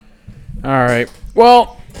All right.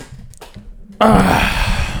 Well,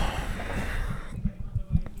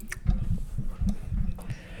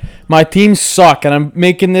 my teams suck, and I'm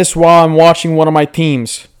making this while I'm watching one of my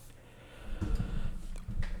teams.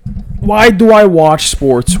 Why do I watch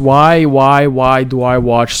sports? Why do I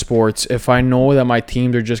watch sports if I know that my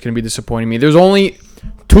teams are just going to be disappointing me? There's only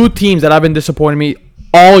two teams that have been disappointing me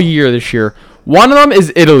all year this year. One of them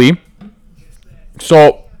is Italy.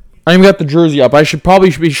 So I even got the jersey up. I should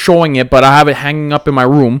probably be showing it, but I have it hanging up in my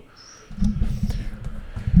room.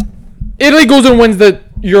 Italy goes and wins the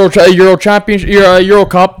Euro Championship, Euro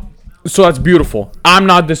Cup. So that's beautiful. I'm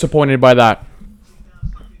not disappointed by that.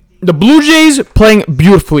 The Blue Jays playing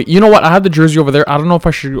beautifully. You know what? I have the jersey over there. I don't know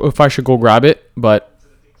if I should go grab it, but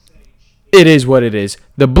it is what it is.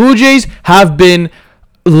 The Blue Jays have been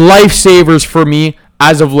lifesavers for me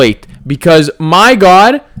as of late because my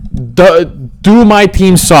God, do my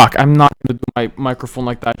team suck? I'm not gonna do my microphone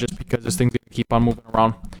like that just because this thing's gonna keep on moving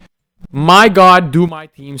around. My God, do my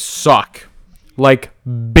team suck? Like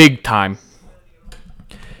big time.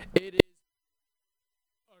 It is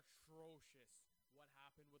atrocious what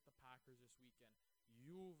happened with the Packers this weekend.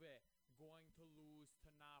 Juve going to lose to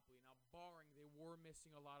Napoli. Now, barring they were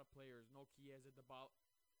missing a lot of players. No Chiesa,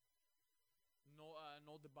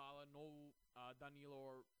 no Dybala, no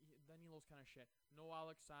Danilo. Danilo's kind of shit. No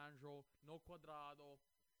Alexandro, no Quadrado.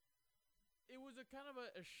 It was a kind of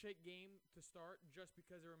a shit game to start just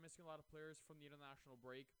because they were missing a lot of players from the international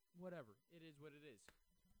break. Whatever. It is what it is.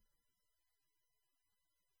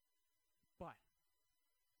 But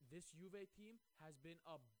this Juve team has been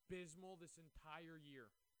abysmal this entire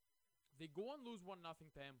year. They go and lose 1-0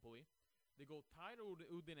 to Empoli. They go tie to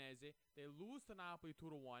Udinese. They lose to Napoli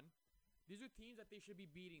 2-1. These are teams that they should be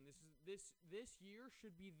beating. This year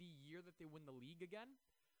should be the year that they win the league again.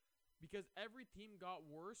 Because every team got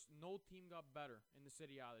worse, no team got better in the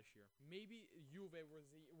Serie A this year. Maybe Juve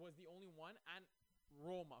was the only one, and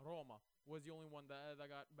Roma was the only one that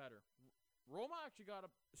got better. Roma actually got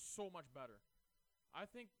so much better. I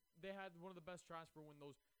think they had one of the best transfer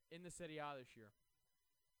windows in the Serie A this year.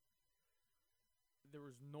 There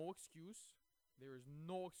was no excuse. There is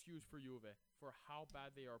no excuse for Juve for how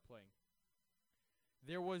bad they are playing.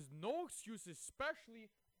 There was no excuse, especially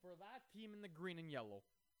for that team in the green and yellow.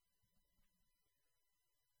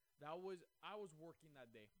 I was working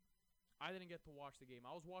that day. I didn't get to watch the game.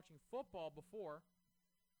 I was watching football before,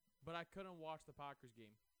 but I couldn't watch the Packers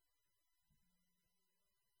game.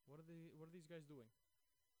 What are these guys doing?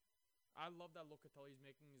 I love that Locatelli's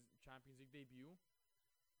making his Champions League debut.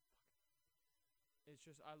 It's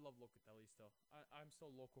just I love Locatelli still. I'm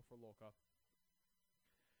still local for Loca.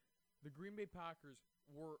 The Green Bay Packers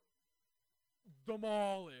were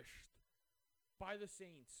demolished by the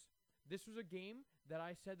Saints. This was a game that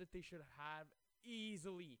I said that they should have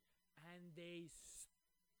easily, and they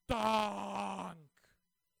stunk.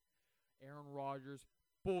 Aaron Rodgers,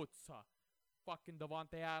 Boza. Fucking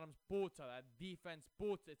Davante Adams, Boza. That defense,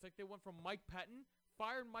 Boza. It's like they went from Mike Pettin,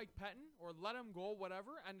 fired Mike Pettin, or let him go,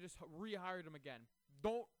 whatever, and just rehired him again.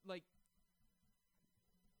 What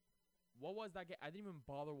was that game? I didn't even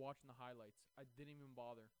bother watching the highlights. I didn't even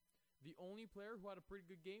bother. The only player who had a pretty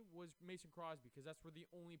good game was Mason Crosby because that's where the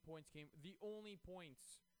only points came. The only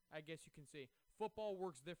points, I guess you can say. Football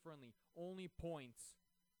works differently. Only points.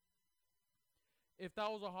 If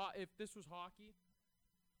this was hockey,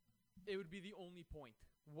 it would be the only point.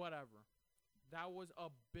 Whatever. That was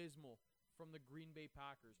abysmal from the Green Bay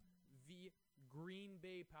Packers. The Green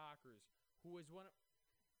Bay Packers, who is one of...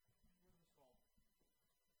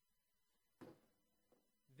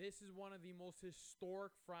 This is one of the most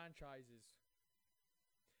historic franchises.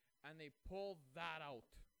 And they pulled that out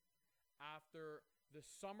after the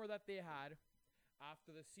summer that they had, after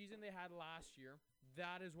the season they had last year.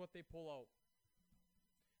 That is what they pull out.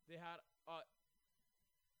 They had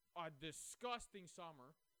a disgusting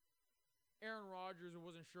summer. Aaron Rodgers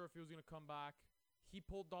wasn't sure if he was going to come back. He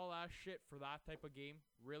pulled all that shit for that type of game.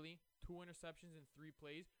 Really? 2 interceptions in 3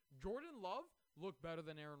 plays. Jordan Love look better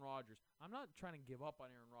than Aaron Rodgers. I'm not trying to give up on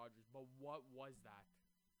Aaron Rodgers, but what was that?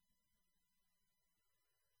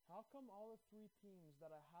 How come all the 3 teams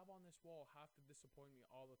that I have on this wall have to disappoint me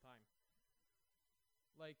all the time?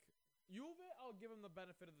 Like, Juve, I'll give them the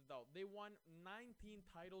benefit of the doubt. They won 19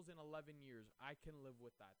 titles in 11 years. I can live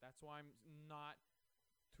with that. That's why I'm not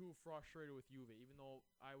too frustrated with Juve, even though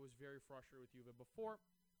I was very frustrated with Juve before.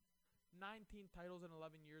 19 titles in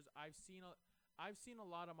 11 years. I've seen a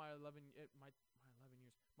lot of my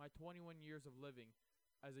 21 years of living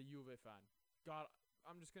as a Juve fan. God,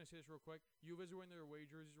 I'm just gonna say this real quick. Juve's wearing their away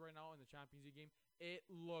jerseys right now in the Champions League game. It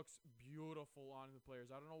looks beautiful on the players.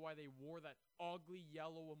 I don't know why they wore that ugly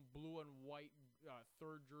yellow and blue and white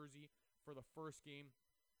third jersey for the first game.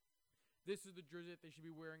 This is the jersey that they should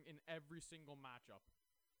be wearing in every single matchup.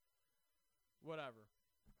 Whatever.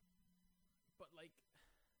 But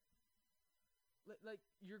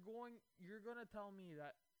you're gonna tell me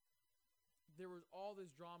that there was all this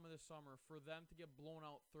drama this summer for them to get blown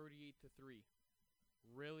out 38-3.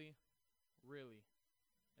 Really?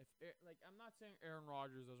 I'm not saying Aaron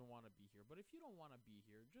Rodgers doesn't want to be here, but if you don't want to be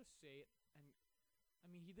here, just say it. And I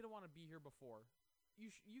mean, he didn't want to be here before. You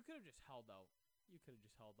could have just held out. You could have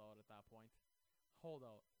just held out at that point. Hold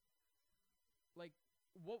out. Like,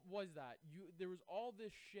 what was that? There was all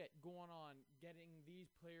this shit going on, getting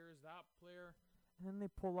these players, that player, and then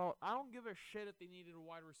they pull out. I don't give a shit if they needed a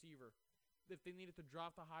wide receiver. If they needed to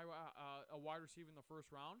draft a wide receiver in the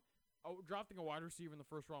first round, drafting a wide receiver in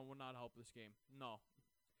the first round would not help this game. No.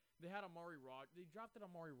 They had Amari Rodgers. They drafted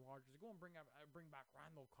Amari Rodgers. They go and bring back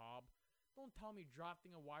Randall Cobb. Don't tell me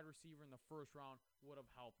drafting a wide receiver in the first round would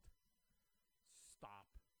have helped.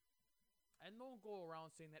 Stop. And don't go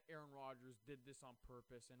around saying that Aaron Rodgers did this on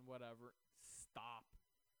purpose and whatever. Stop.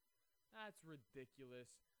 That's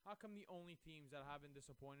ridiculous. How come the only teams that haven't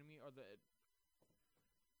disappointed me are the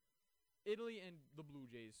Italy and the Blue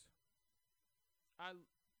Jays?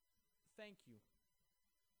 Thank you.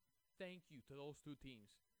 Thank you to those two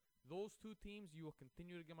teams. Those two teams, you will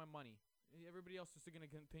continue to get my money. Everybody else is still going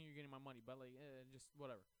to continue getting my money, but just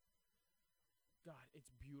whatever. God, it's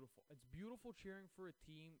beautiful. It's beautiful cheering for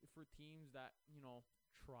teams that,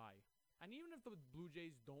 try. And even if the Blue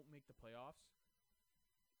Jays don't make the playoffs,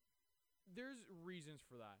 there's reasons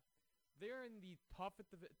for that. They're in the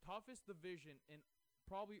toughest division in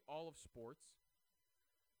probably all of sports.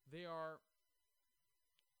 They are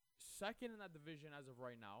second in that division as of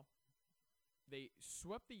right now. They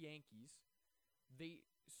swept the Yankees. They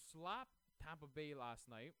slapped Tampa Bay last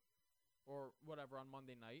night, or whatever, on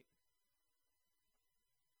Monday night.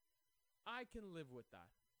 I can live with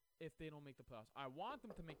that if they don't make the playoffs. I want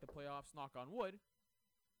them to make the playoffs, knock on wood,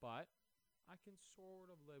 but I can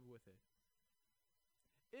sort of live with it.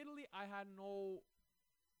 Italy, I had no,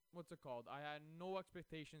 I had no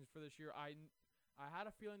expectations for this year. I had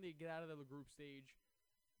a feeling they'd get out of the group stage.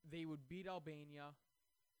 They would beat Albania.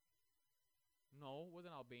 No, it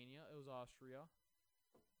wasn't Albania. It was Austria.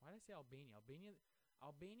 Why did I say Albania?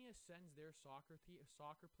 Albania sends their soccer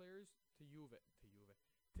players to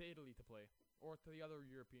Italy to play, or to the other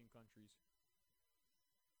European countries.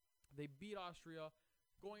 They beat Austria,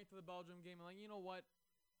 going into the Belgium game, and you know what?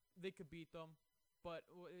 They could beat them, but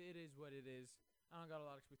it is what it is. I don't got a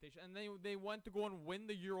lot of expectation. And they went to go and win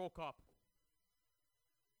the Euro Cup.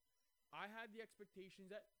 I had the expectations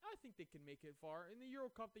that I think they can make it far. In the Euro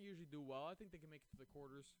Cup, they usually do well. I think they can make it to the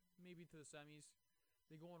quarters, maybe to the semis.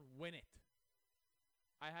 They go and win it.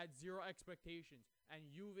 I had zero expectations. And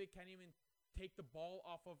Juve can't even take the ball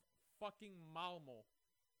off of fucking Malmo.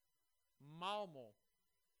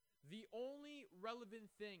 The only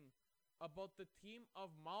relevant thing about the team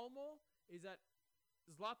of Malmo is that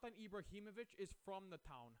Zlatan Ibrahimovic is from the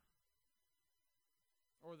town.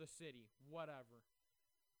 Or the city. Whatever.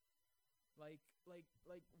 Why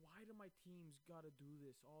do my teams gotta do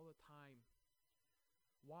this all the time?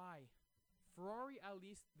 Why? Ferrari, at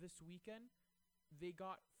least this weekend, they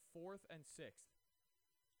got 4th and 6th.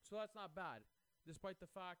 So that's not bad. Despite the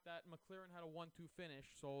fact that McLaren had a 1-2 finish,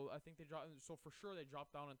 so I think they dropped. So for sure they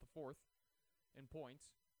dropped down into 4th in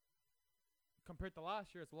points. Compared to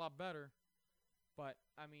last year, it's a lot better. But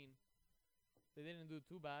I mean, they didn't do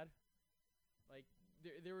too bad.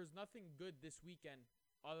 There was nothing good this weekend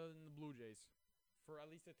other than the Blue Jays, for at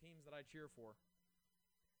least the teams that I cheer for.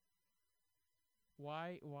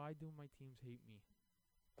 Why do my teams hate me?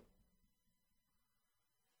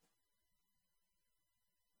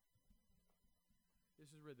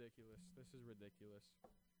 This is ridiculous.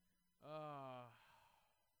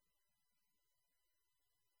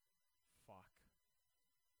 Fuck.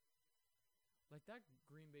 That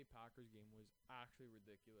Green Bay Packers game was actually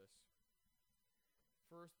ridiculous.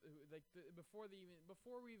 First, before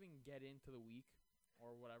we even get into the week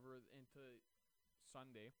or whatever, into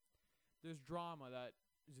Sunday, there's drama that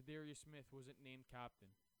Zadarius Smith wasn't named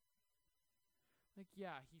captain.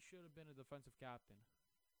 Yeah, he should have been a defensive captain.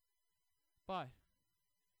 But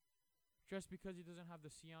just because he doesn't have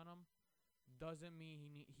the C on him doesn't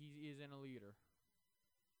mean he isn't a leader.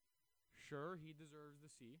 Sure, he deserves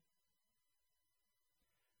the C.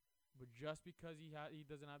 But just because he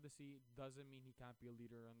doesn't have the C doesn't mean he can't be a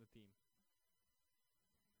leader on the team.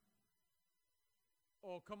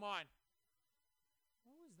 Oh, come on.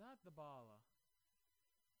 What was that, the bala?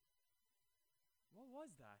 What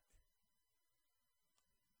was that?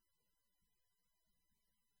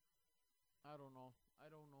 I don't know. I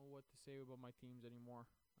don't know what to say about my teams anymore.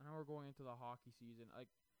 I know we're going into the hockey season. Like,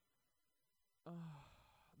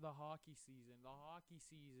 the hockey season. The hockey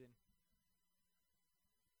season.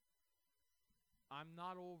 I'm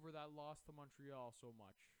not over that loss to Montreal so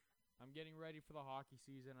much. I'm getting ready for the hockey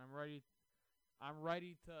season. I'm ready. I'm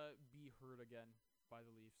ready to be hurt again by the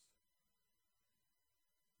Leafs.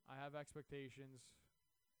 I have expectations,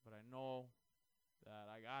 but I know that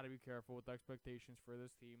I gotta be careful with expectations for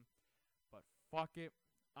this team. But fuck it.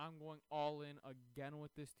 I'm going all in again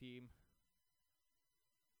with this team.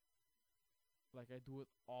 Like I do with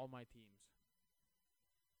all my teams.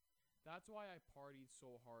 That's why I partied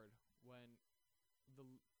so hard when the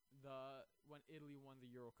when Italy won the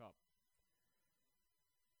Euro Cup.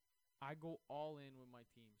 I go all in with my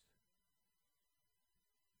teams.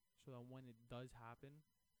 So that when it does happen,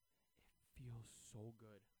 it feels so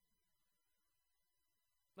good.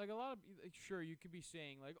 Like a lot of like, sure you could be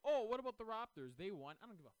saying like, "Oh, what about the Raptors? They won." I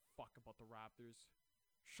don't give a fuck about the Raptors.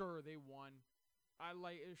 Sure, they won. I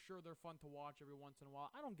like sure they're fun to watch every once in a while.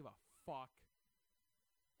 I don't give a fuck.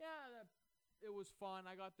 Yeah, it was fun.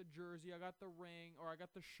 I got the jersey, I got the ring, or I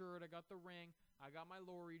got the shirt, I got the ring, I got my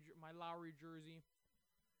Lowry jersey.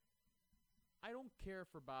 I don't care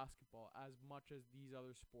for basketball as much as these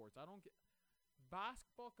other sports. I don't get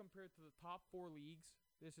basketball compared to the top 4 leagues.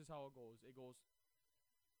 This is how it goes. It goes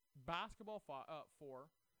basketball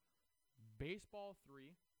 4, baseball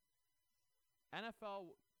 3,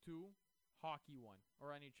 NFL 2, hockey 1,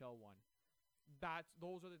 or NHL 1.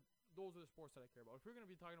 Those are the sports that I care about. If we're going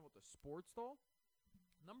to be talking about the sports though,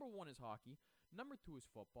 number 1 is hockey, number 2 is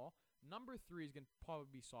football, number 3 is going to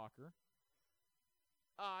probably be soccer.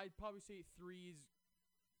 I'd probably say 3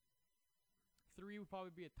 would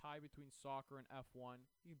probably be a tie between soccer and F1.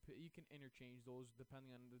 You can interchange those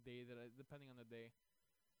depending on the day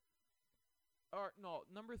Or no,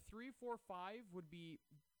 number 3, 4, 5 would be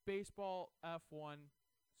baseball, F1,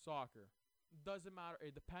 soccer. Doesn't matter.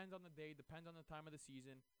 It depends on the day. Depends on the time of the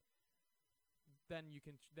season. Then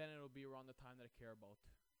it'll be around the time that I care about.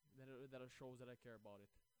 Then it shows that I care about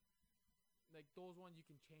it. Like those ones, you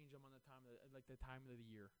can change them on the time the time of the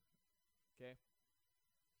year. Okay.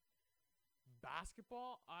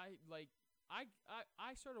 Basketball, I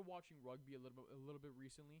started watching rugby a little bit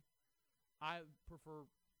recently. I prefer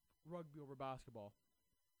rugby over basketball.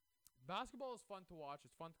 Basketball is fun to watch.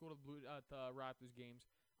 It's fun to go to Raptors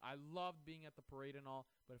games. I love being at the parade and all,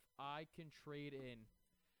 but if I can trade in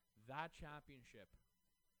that championship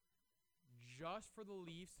just for the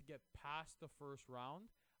Leafs to get past the first round,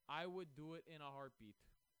 I would do it in a heartbeat.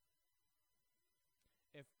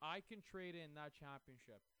 If I can trade in that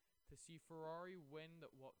championship to see Ferrari win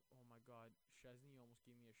oh my God, Chesney almost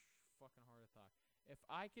gave me a fucking heart attack. If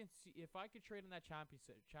I could trade in that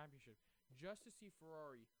championship just to see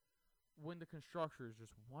Ferrari win the constructors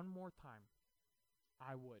just one more time,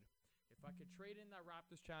 I would. If I could trade in that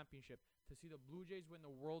Raptors championship to see the Blue Jays win the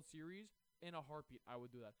World Series, in a heartbeat, I would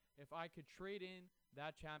do that. If I could trade in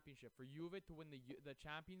that championship for Juve to win the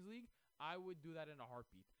Champions League, I would do that in a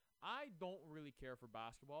heartbeat. I don't really care for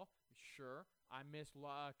basketball. Sure, I miss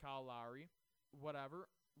Kyle Lowry. Whatever.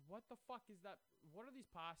 What the fuck is that? What are these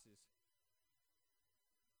passes?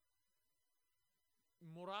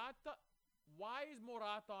 Morata. Why is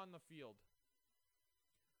Morata on the field?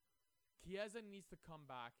 Chiesa needs to come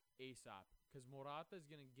back ASAP because Morata is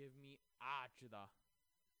going to give me Ajda.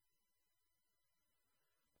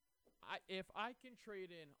 If I can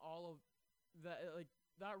trade in all of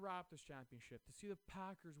that Raptors championship to see the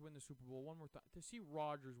Packers win the Super Bowl one more time, to see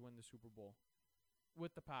Rodgers win the Super Bowl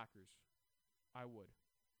with the Packers, I would.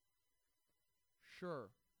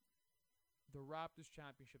 Sure, the Raptors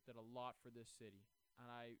championship did a lot for this city,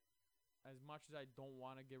 and as much as I don't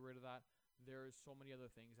want to get rid of that, there's so many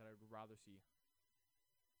other things that I'd rather see.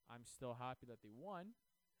 I'm still happy that they won,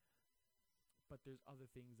 but there's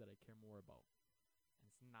other things that I care more about. And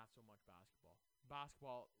it's not so much basketball.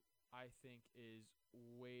 Basketball, I think, isn't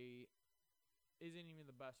even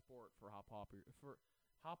the best sport for how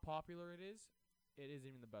popular it is. It isn't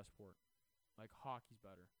even the best sport. Like hockey's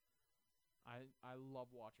better. I love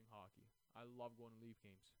watching hockey. I love going to Leaf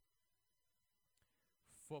games.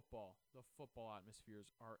 Football. The football atmospheres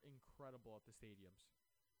are incredible at the stadiums.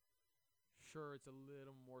 Sure, it's a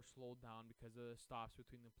little more slowed down because of the stops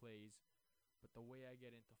between the plays, but the way I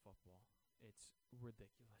get into football, it's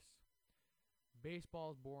ridiculous.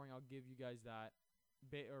 Baseball is boring. I'll give you guys that.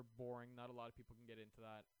 Or boring. Not a lot of people can get into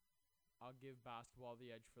that. I'll give basketball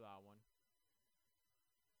the edge for that one.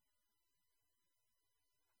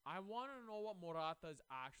 I want to know what Morata is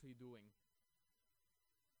actually doing.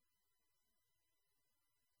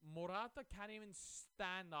 Morata can't even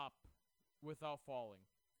stand up without falling.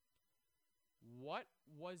 What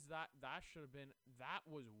was that? That should have been. That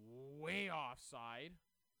was way offside.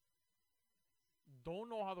 Don't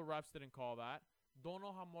know how the refs didn't call that. Don't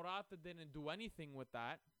know how Morata didn't do anything with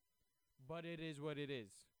that. But it is what it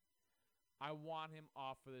is. I want him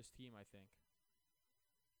off for this team, I think.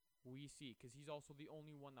 We see. Because he's also the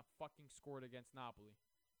only one that fucking scored against Napoli.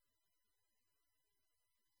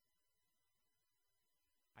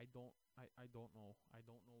 I don't know. I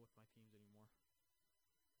don't know with my teams anymore.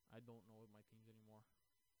 I don't know with my teams anymore.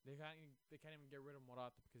 They can't even get rid of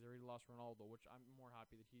Morata because they already lost Ronaldo, which I'm more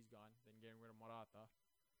happy that he's gone than getting rid of Morata.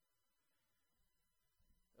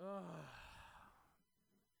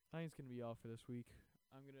 I think it's gonna be all for this week.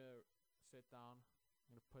 I'm gonna sit down.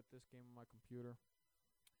 I'm gonna put this game on my computer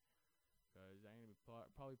because I'm gonna be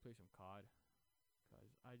probably play some COD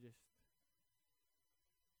because I just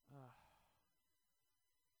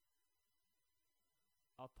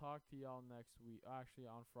I'll talk to y'all next week. Actually,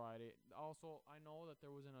 on Friday. Also, I know that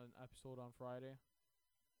there wasn't an episode on Friday.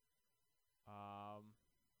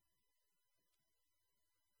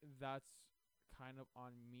 That's kind of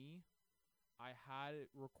on me. I had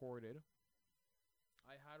it recorded.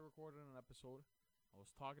 I had recorded an episode. I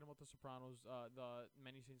was talking about The Sopranos, the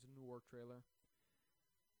Many Saints of Newark trailer.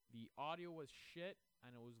 The audio was shit,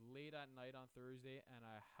 and it was late at night on Thursday, and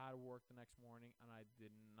I had work the next morning, and I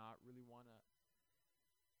did not really want to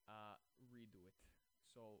redo it.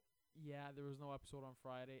 So, yeah, there was no episode on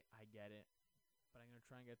Friday. I get it. But I'm going to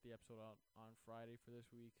try and get the episode out on Friday for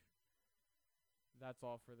this week. That's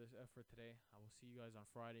all for this for today. I will see you guys on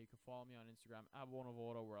Friday. You can follow me on Instagram at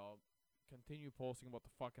Bonavoda, where I'll continue posting about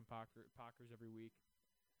the fucking Packers every week.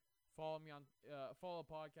 Follow me on follow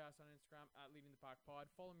the podcast on Instagram at Leading the Pack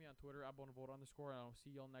Pod. Follow me on Twitter at Bonavoda_. And I'll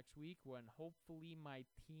see y'all next week when hopefully my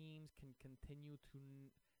teams can continue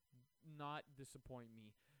to not disappoint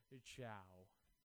me. Ciao.